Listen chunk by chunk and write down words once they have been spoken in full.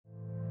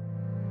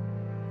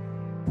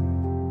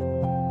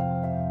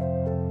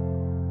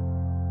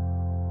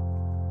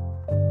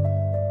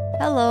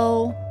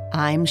Hello,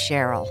 I'm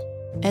Cheryl,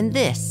 and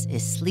this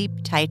is Sleep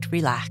Tight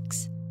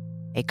Relax,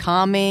 a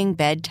calming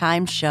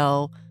bedtime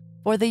show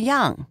for the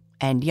young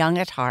and young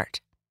at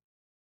heart.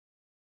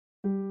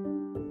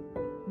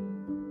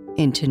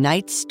 In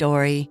tonight's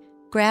story,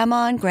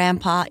 Grandma and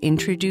Grandpa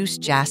introduce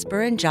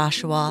Jasper and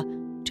Joshua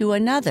to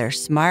another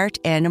smart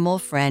animal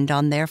friend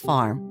on their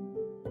farm.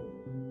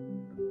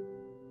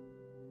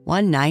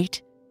 One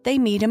night, they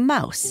meet a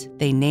mouse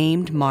they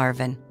named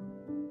Marvin.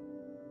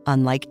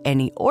 Unlike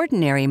any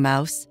ordinary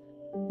mouse,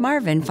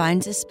 Marvin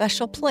finds a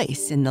special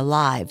place in the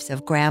lives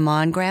of Grandma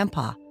and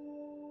Grandpa,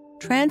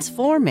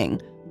 transforming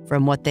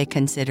from what they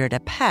considered a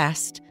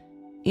pest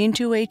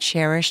into a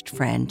cherished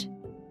friend.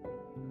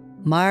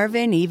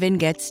 Marvin even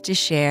gets to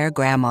share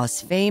Grandma's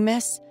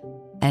famous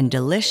and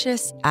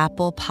delicious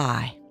apple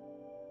pie.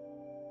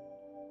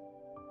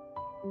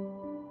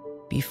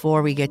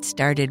 Before we get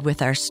started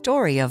with our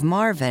story of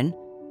Marvin,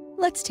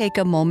 let's take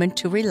a moment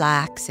to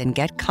relax and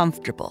get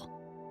comfortable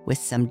with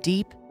some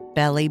deep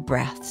belly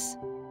breaths.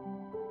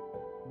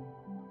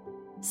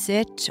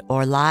 Sit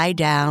or lie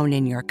down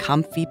in your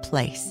comfy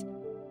place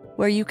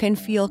where you can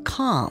feel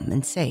calm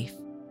and safe.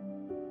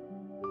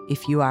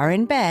 If you are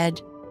in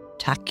bed,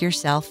 tuck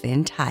yourself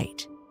in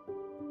tight.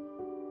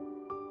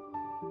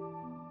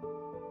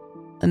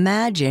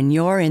 Imagine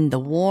you're in the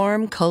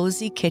warm,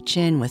 cozy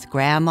kitchen with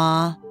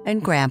Grandma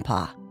and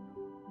Grandpa,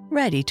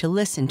 ready to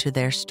listen to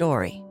their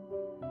story.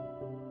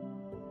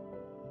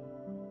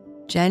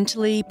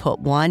 Gently put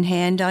one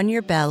hand on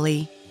your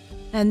belly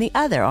and the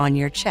other on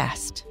your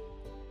chest.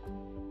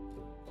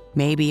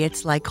 Maybe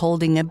it's like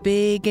holding a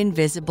big,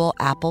 invisible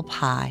apple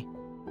pie.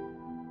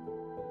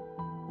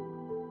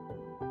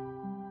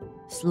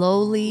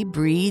 Slowly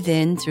breathe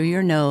in through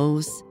your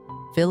nose,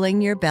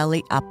 filling your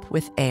belly up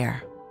with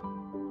air.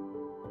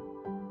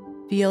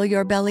 Feel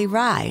your belly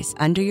rise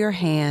under your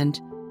hand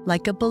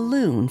like a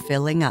balloon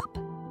filling up.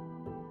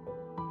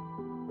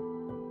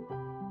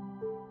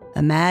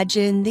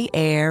 Imagine the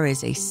air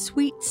is a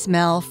sweet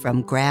smell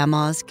from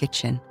Grandma's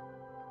kitchen,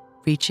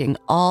 reaching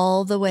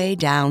all the way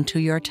down to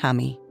your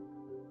tummy.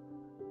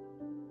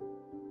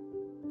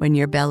 When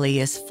your belly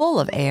is full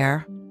of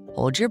air,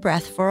 hold your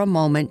breath for a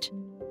moment.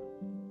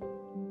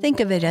 Think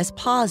of it as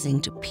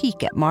pausing to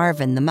peek at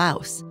Marvin the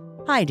mouse,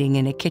 hiding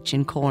in a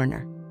kitchen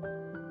corner.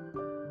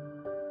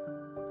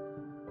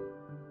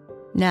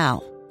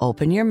 Now,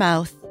 open your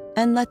mouth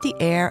and let the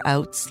air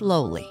out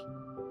slowly,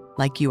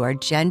 like you are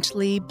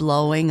gently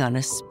blowing on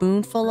a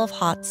spoonful of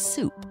hot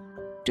soup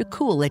to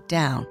cool it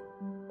down.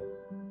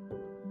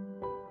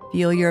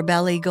 Feel your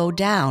belly go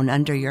down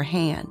under your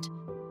hand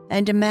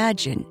and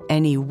imagine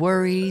any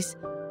worries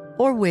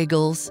or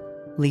wiggles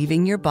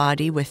leaving your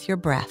body with your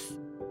breath.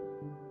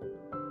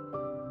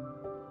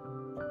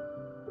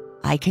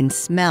 I can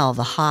smell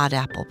the hot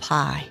apple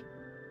pie.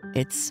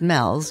 It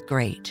smells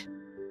great.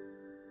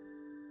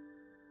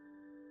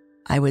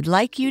 I would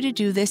like you to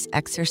do this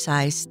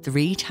exercise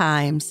 3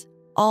 times,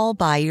 all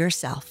by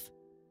yourself.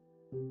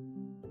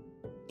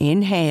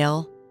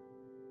 Inhale,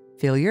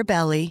 fill your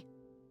belly,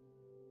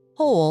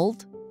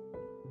 hold,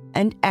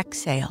 and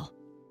exhale,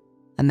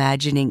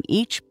 imagining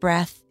each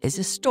breath is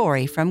a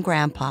story from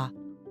Grandpa,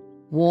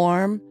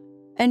 warm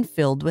and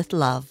filled with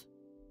love.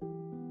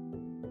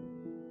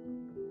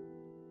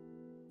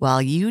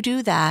 While you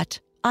do that,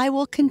 I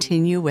will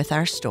continue with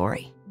our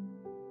story.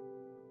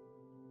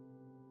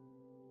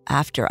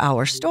 After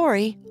our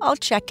story, I'll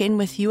check in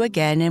with you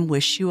again and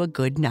wish you a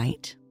good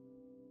night.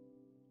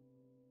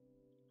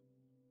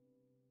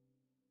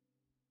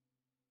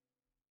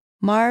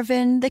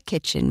 Marvin the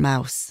Kitchen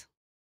Mouse.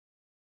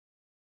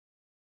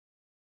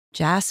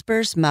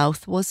 Jasper's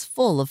mouth was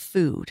full of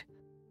food,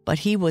 but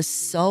he was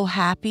so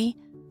happy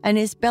and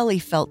his belly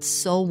felt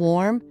so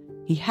warm,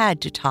 he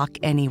had to talk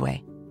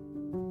anyway.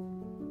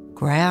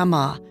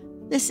 "Grandma,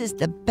 this is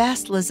the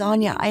best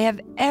lasagna I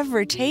have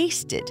ever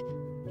tasted,"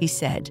 he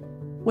said,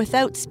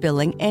 without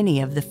spilling any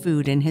of the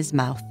food in his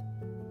mouth.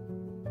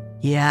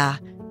 "Yeah,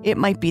 it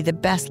might be the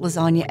best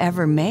lasagna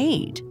ever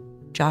made,"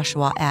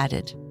 Joshua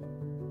added.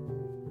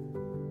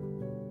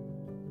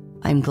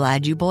 "I'm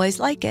glad you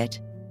boys like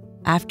it.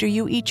 After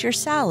you eat your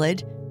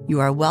salad, you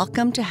are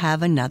welcome to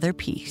have another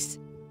piece.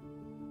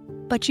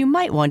 But you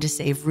might want to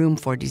save room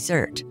for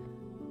dessert.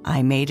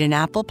 I made an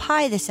apple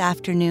pie this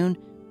afternoon,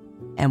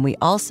 and we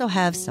also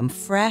have some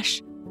fresh,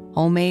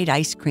 homemade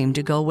ice cream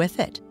to go with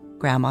it,"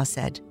 Grandma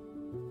said.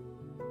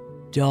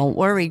 "Don't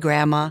worry,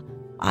 Grandma.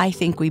 I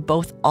think we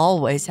both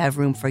always have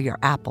room for your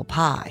apple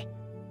pie,"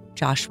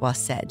 Joshua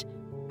said,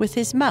 with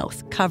his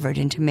mouth covered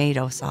in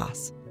tomato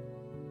sauce.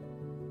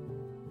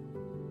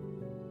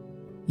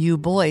 "You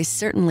boys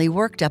certainly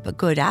worked up a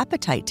good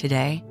appetite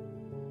today.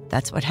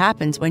 That's what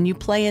happens when you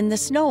play in the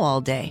snow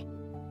all day.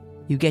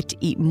 You get to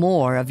eat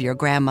more of your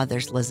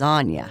grandmother's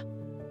lasagna,"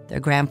 their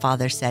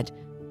grandfather said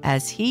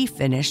as he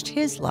finished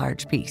his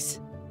large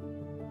piece.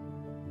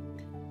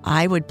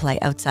 "I would play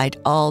outside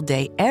all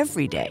day,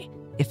 every day,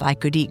 if I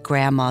could eat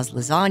Grandma's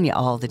lasagna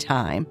all the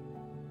time,"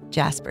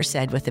 Jasper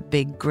said with a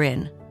big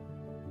grin.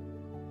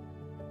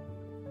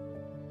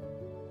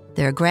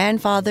 Their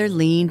grandfather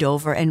leaned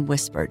over and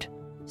whispered,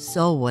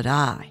 "So would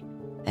I,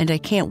 and I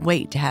can't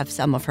wait to have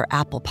some of her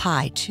apple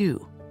pie,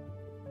 too."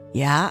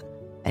 "Yeah,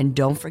 and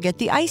don't forget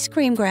the ice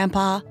cream,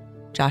 Grandpa,"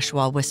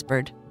 Joshua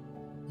whispered.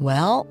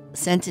 "Well,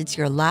 since it's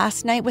your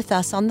last night with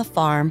us on the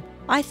farm,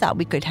 I thought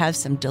we could have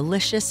some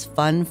delicious,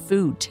 fun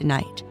food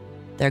tonight,"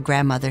 their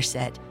grandmother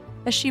said,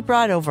 as she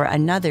brought over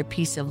another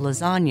piece of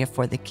lasagna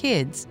for the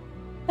kids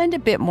and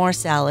a bit more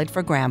salad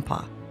for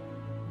Grandpa.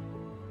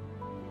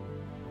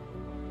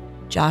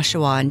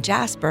 Joshua and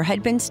Jasper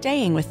had been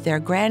staying with their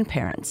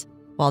grandparents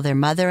while their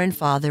mother and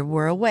father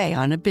were away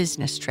on a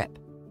business trip.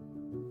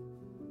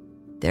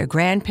 Their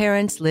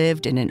grandparents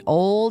lived in an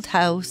old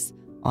house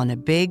on a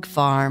big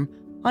farm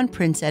on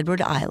Prince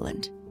Edward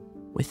Island,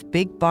 with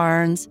big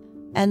barns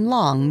and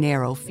long,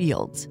 narrow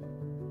fields.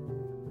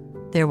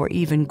 There were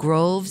even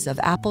groves of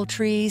apple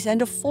trees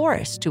and a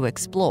forest to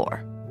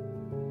explore.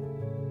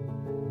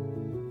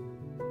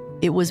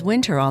 It was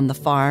winter on the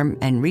farm,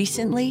 and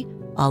recently,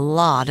 a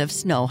lot of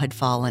snow had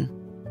fallen.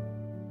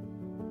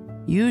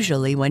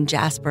 Usually when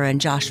Jasper and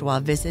Joshua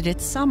visit,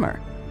 it's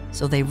summer,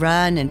 so they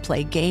run and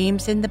play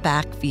games in the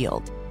back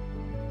field,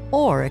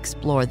 or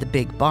explore the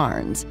big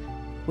barns,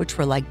 which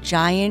were like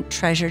giant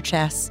treasure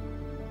chests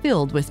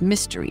filled with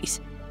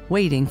mysteries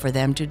waiting for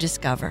them to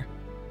discover.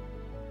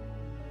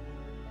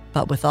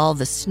 But with all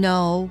the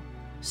snow,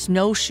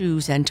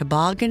 snowshoes, and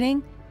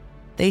tobogganing,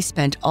 they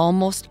spent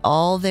almost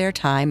all their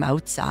time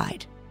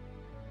outside.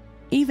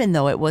 Even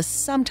though it was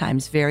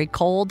sometimes very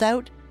cold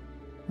out,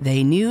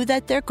 they knew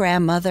that their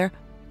grandmother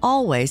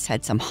always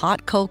had some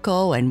hot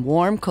cocoa and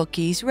warm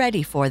cookies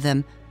ready for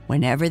them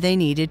whenever they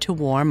needed to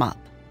warm up.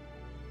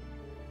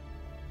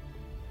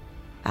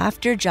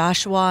 After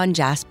Joshua and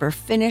Jasper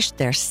finished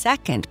their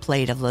second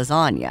plate of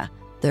lasagna,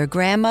 their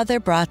grandmother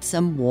brought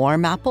some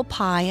warm apple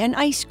pie and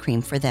ice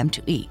cream for them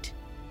to eat.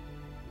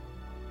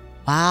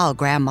 "Wow,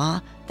 Grandma,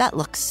 that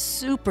looks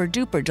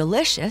super-duper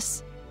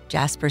delicious,"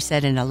 Jasper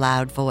said in a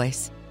loud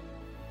voice.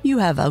 "You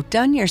have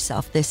outdone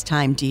yourself this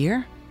time,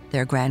 dear,"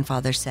 their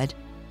grandfather said.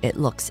 "It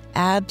looks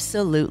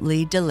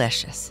absolutely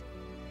delicious."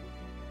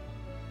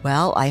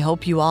 "Well, I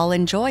hope you all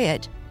enjoy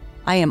it.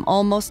 I am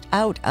almost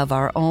out of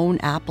our own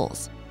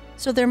apples,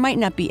 so there might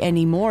not be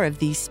any more of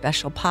these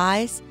special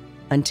pies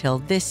until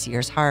this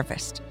year's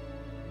harvest."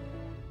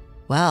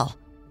 "Well,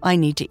 I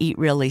need to eat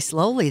really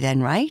slowly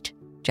then, right?"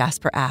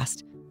 Jasper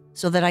asked,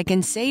 "so that I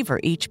can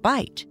savor each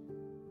bite."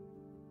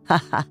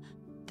 "Haha,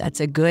 that's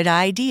a good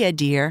idea,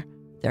 dear,"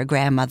 their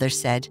grandmother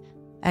said,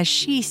 as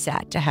she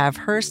sat to have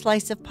her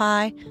slice of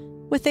pie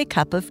with a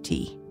cup of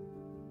tea.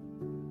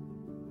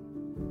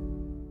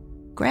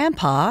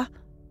 "Grandpa,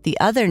 the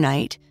other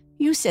night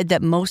you said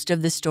that most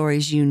of the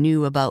stories you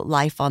knew about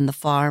life on the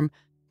farm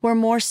were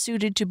more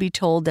suited to be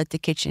told at the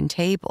kitchen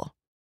table.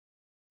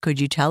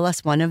 Could you tell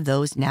us one of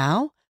those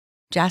now?"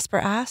 Jasper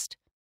asked.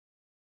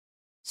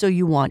 "So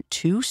you want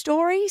two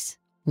stories?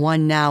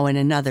 One now and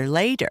another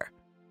later?"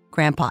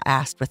 Grandpa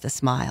asked with a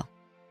smile.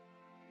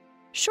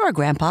 "Sure,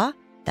 Grandpa,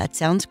 that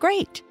sounds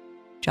great,"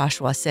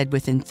 Joshua said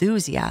with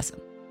enthusiasm.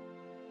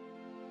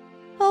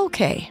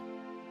 "Okay,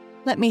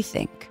 let me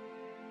think.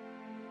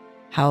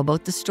 How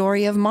about the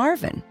story of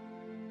Marvin?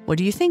 What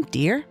do you think,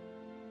 dear?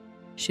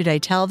 Should I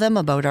tell them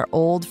about our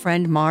old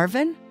friend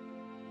Marvin?"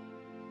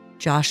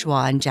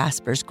 Joshua and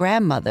Jasper's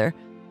grandmother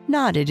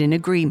nodded in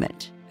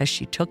agreement as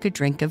she took a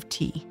drink of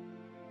tea.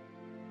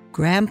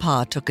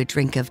 Grandpa took a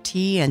drink of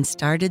tea and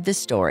started the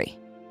story.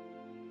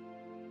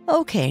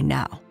 "Okay,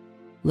 now.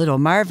 Little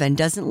Marvin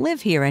doesn't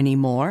live here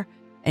anymore,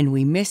 and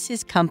we miss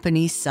his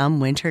company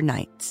some winter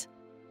nights.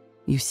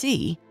 You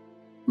see,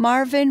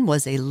 Marvin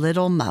was a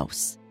little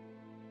mouse.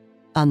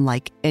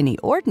 Unlike any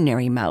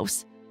ordinary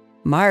mouse,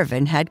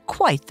 Marvin had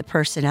quite the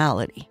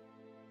personality.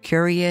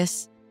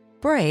 Curious,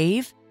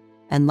 brave,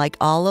 and like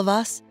all of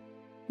us,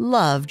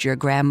 loved your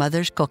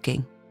grandmother's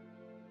cooking.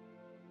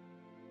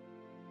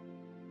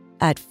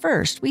 At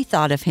first, we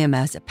thought of him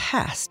as a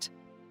pest,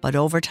 but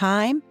over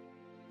time,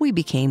 we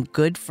became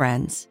good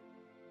friends.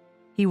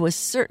 He was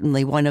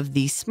certainly one of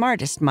the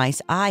smartest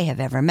mice I have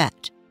ever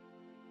met."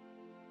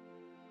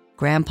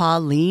 Grandpa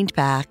leaned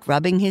back,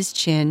 rubbing his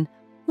chin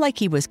like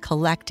he was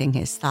collecting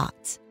his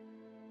thoughts.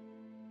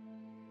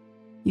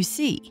 "You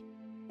see,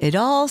 it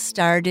all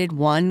started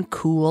one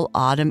cool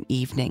autumn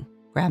evening,"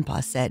 Grandpa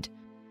said,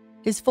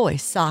 his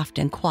voice soft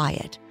and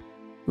quiet,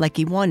 like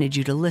he wanted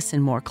you to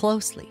listen more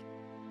closely.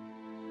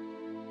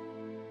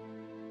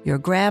 "Your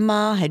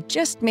grandma had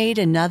just made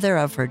another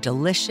of her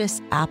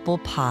delicious apple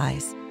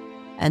pies,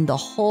 and the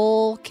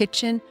whole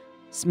kitchen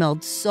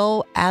smelled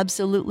so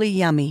absolutely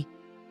yummy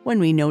when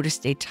we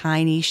noticed a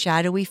tiny,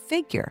 shadowy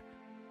figure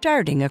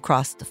darting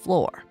across the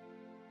floor.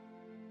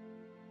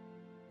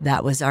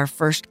 That was our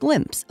first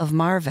glimpse of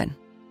Marvin.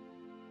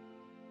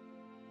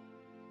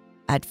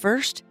 At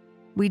first,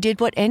 we did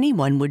what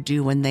anyone would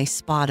do when they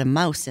spot a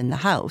mouse in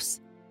the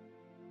house.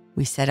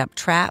 We set up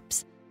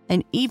traps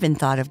and even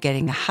thought of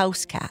getting a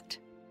house cat.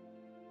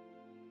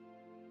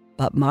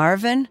 But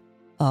Marvin,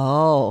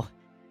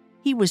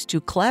 he was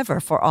too clever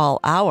for all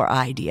our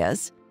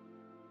ideas.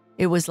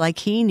 It was like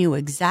he knew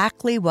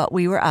exactly what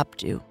we were up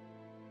to.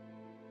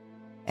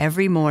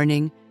 Every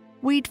morning,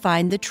 we'd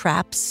find the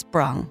traps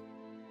sprung,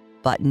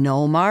 but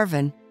no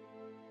Marvin.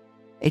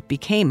 It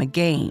became a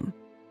game,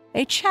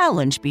 a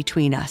challenge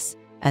between us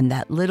and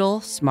that little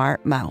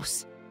smart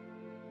mouse.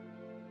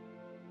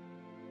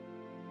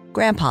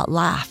 Grandpa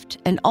laughed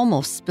and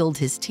almost spilled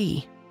his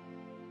tea.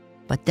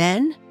 But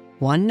then,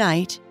 one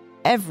night,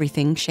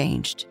 everything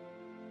changed.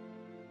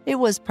 It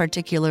was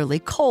particularly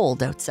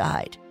cold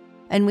outside,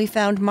 and we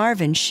found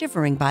Marvin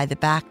shivering by the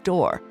back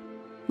door,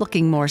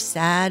 looking more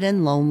sad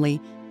and lonely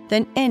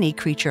than any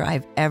creature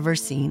I've ever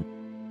seen.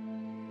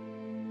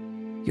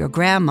 Your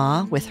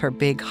grandma, with her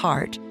big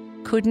heart,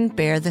 couldn't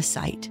bear the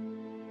sight.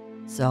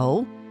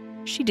 So,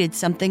 she did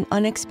something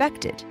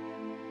unexpected.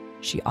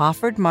 She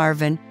offered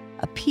Marvin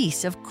a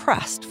piece of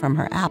crust from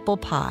her apple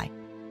pie.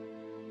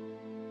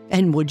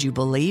 And would you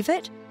believe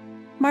it?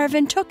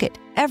 Marvin took it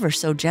ever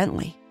so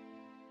gently.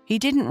 He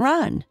didn't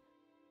run.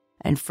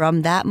 And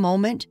from that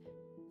moment,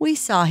 we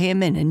saw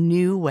him in a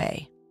new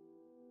way.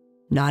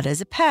 Not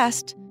as a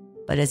pest,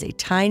 but as a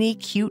tiny,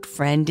 cute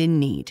friend in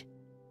need.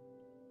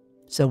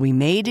 So we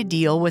made a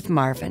deal with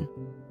Marvin.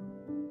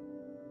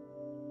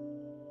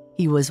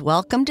 He was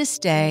welcome to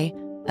stay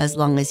as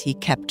long as he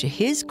kept to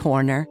his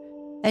corner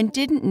and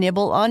didn't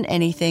nibble on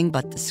anything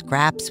but the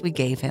scraps we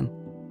gave him.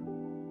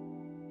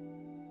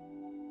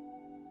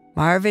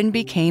 Marvin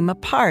became a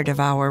part of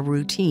our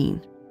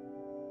routine.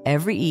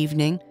 Every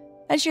evening,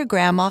 as your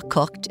grandma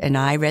cooked and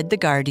I read The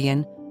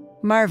Guardian,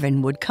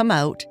 Marvin would come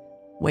out,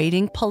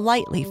 waiting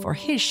politely for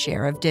his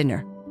share of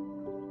dinner.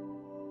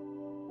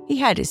 He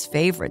had his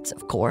favorites,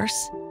 of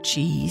course: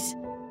 cheese,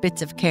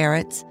 bits of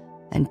carrots,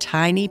 and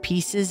tiny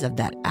pieces of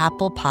that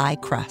apple pie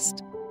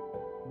crust.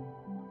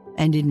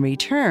 And in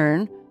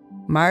return,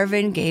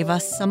 Marvin gave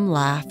us some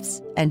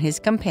laughs and his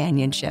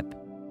companionship.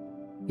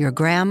 Your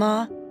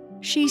grandma,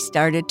 she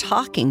started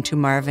talking to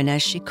Marvin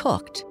as she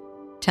cooked,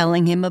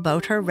 telling him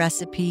about her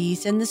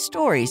recipes and the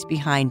stories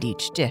behind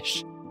each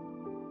dish.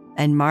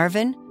 And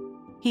Marvin,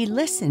 he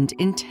listened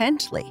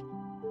intently,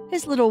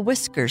 his little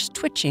whiskers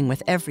twitching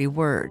with every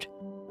word.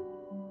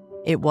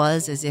 It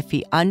was as if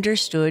he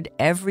understood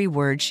every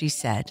word she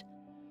said.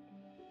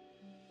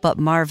 But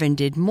Marvin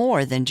did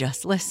more than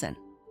just listen.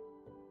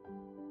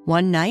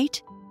 One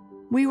night,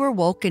 we were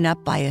woken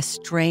up by a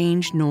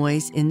strange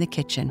noise in the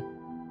kitchen.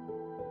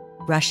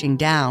 Rushing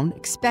down,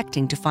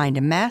 expecting to find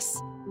a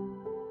mess,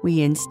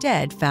 we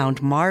instead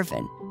found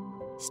Marvin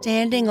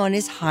standing on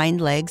his hind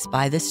legs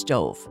by the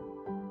stove.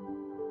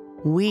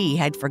 We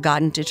had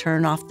forgotten to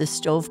turn off the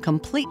stove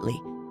completely,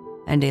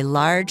 and a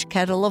large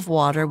kettle of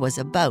water was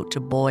about to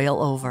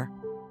boil over.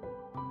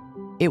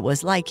 It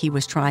was like he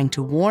was trying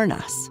to warn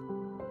us.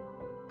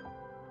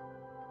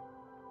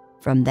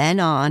 From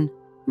then on,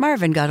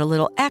 Marvin got a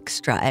little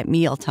extra at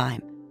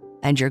mealtime,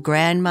 and your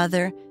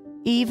grandmother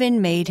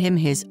even made him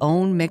his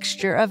own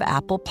mixture of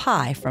apple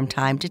pie from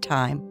time to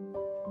time.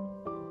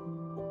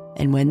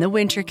 And when the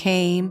winter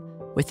came,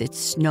 with its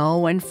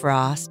snow and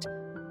frost,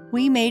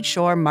 we made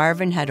sure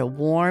Marvin had a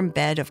warm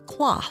bed of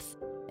cloth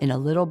in a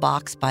little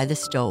box by the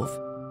stove.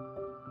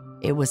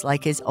 It was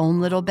like his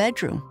own little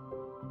bedroom.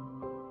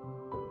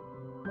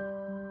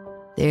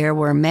 There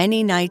were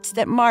many nights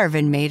that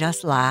Marvin made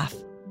us laugh.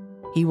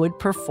 He would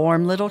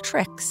perform little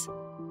tricks,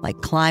 like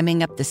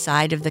climbing up the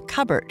side of the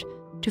cupboard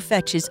to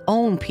fetch his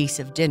own piece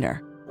of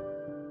dinner,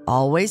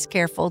 always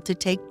careful to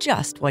take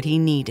just what he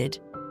needed.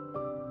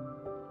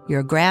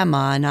 Your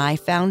grandma and I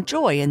found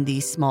joy in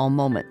these small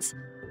moments,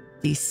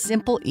 these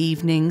simple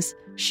evenings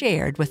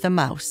shared with a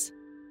mouse.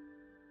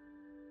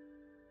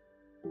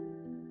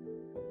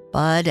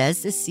 But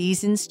as the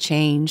seasons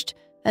changed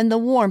and the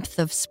warmth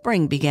of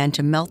spring began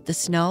to melt the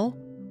snow,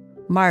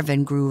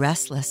 Marvin grew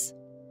restless.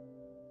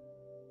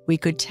 We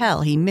could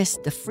tell he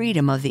missed the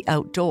freedom of the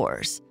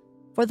outdoors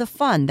for the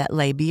fun that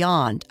lay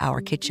beyond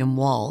our kitchen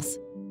walls.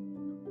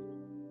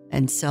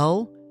 And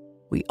so,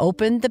 we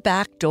opened the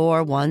back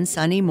door one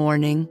sunny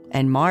morning,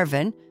 and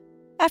Marvin,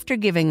 after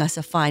giving us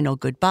a final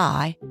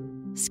goodbye,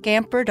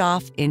 scampered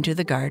off into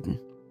the garden.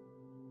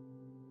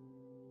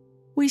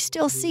 We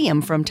still see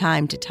him from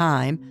time to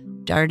time,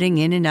 darting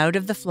in and out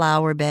of the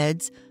flower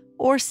beds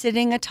or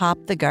sitting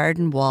atop the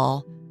garden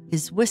wall,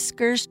 his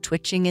whiskers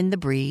twitching in the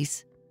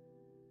breeze.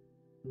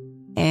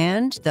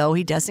 And though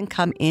he doesn't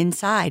come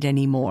inside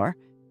anymore,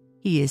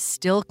 he is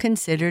still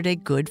considered a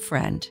good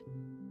friend.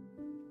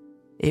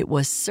 It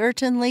was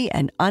certainly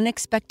an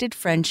unexpected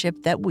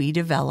friendship that we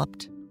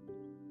developed.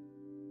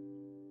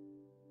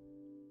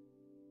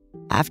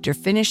 After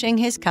finishing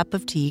his cup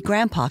of tea,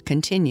 Grandpa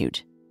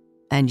continued,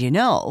 "And you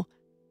know,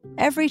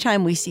 every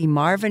time we see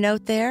Marvin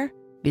out there,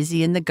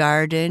 busy in the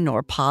garden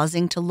or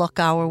pausing to look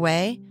our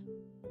way,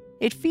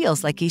 it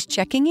feels like he's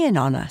checking in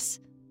on us,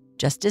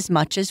 just as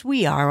much as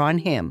we are on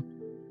him."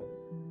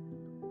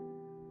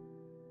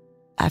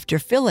 After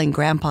filling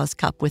Grandpa's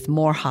cup with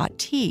more hot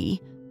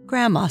tea,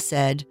 Grandma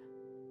said,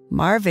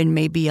 "Marvin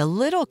may be a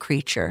little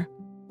creature,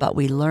 but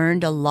we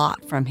learned a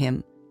lot from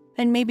him,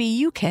 and maybe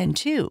you can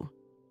too."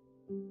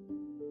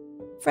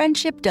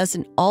 Friendship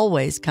doesn't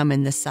always come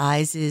in the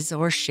sizes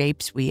or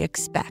shapes we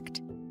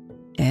expect.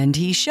 And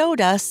he showed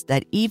us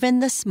that even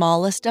the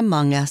smallest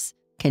among us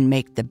can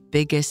make the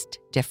biggest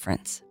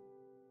difference.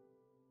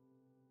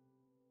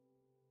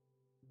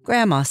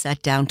 Grandma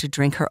sat down to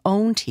drink her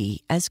own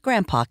tea as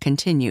Grandpa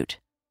continued.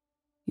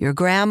 Your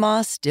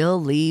grandma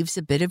still leaves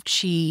a bit of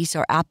cheese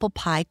or apple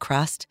pie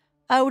crust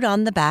out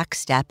on the back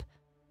step,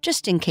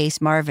 just in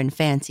case Marvin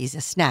fancies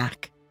a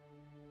snack.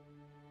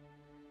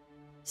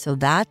 So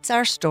that's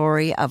our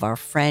story of our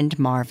friend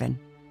Marvin.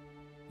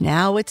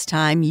 Now it's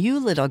time you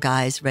little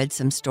guys read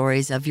some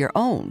stories of your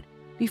own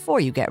before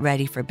you get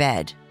ready for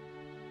bed.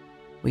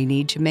 We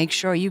need to make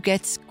sure you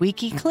get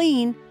squeaky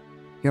clean.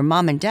 Your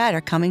mom and dad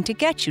are coming to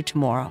get you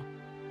tomorrow.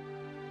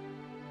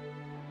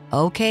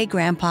 Okay,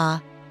 Grandpa.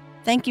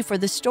 Thank you for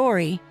the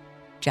story,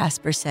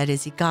 Jasper said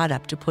as he got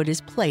up to put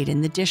his plate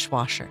in the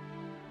dishwasher.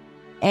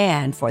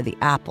 And for the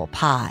apple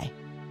pie,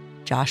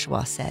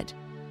 Joshua said.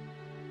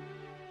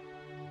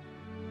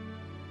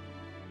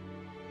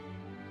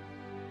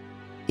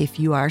 If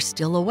you are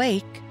still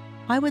awake,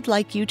 I would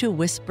like you to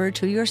whisper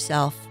to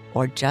yourself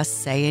or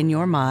just say in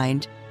your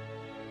mind,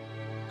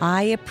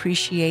 I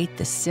appreciate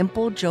the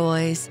simple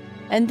joys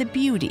and the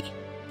beauty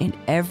in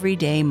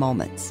everyday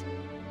moments.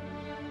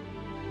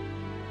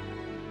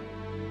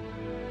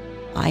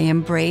 I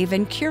am brave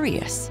and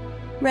curious,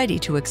 ready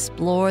to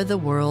explore the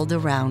world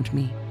around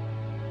me.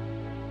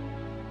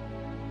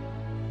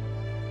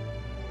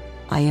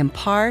 I am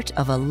part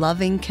of a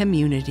loving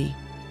community,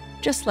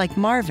 just like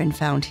Marvin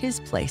found his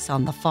place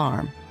on the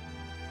farm.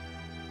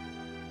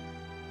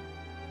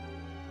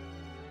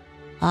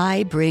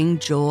 I bring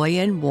joy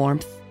and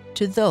warmth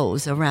to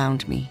those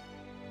around me.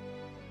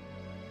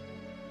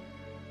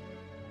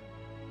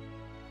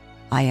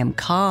 I am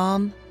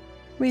calm,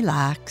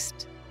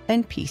 relaxed,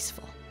 and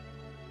peaceful.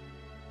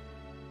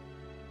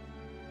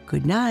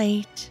 Good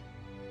night.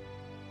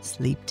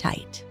 Sleep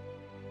tight.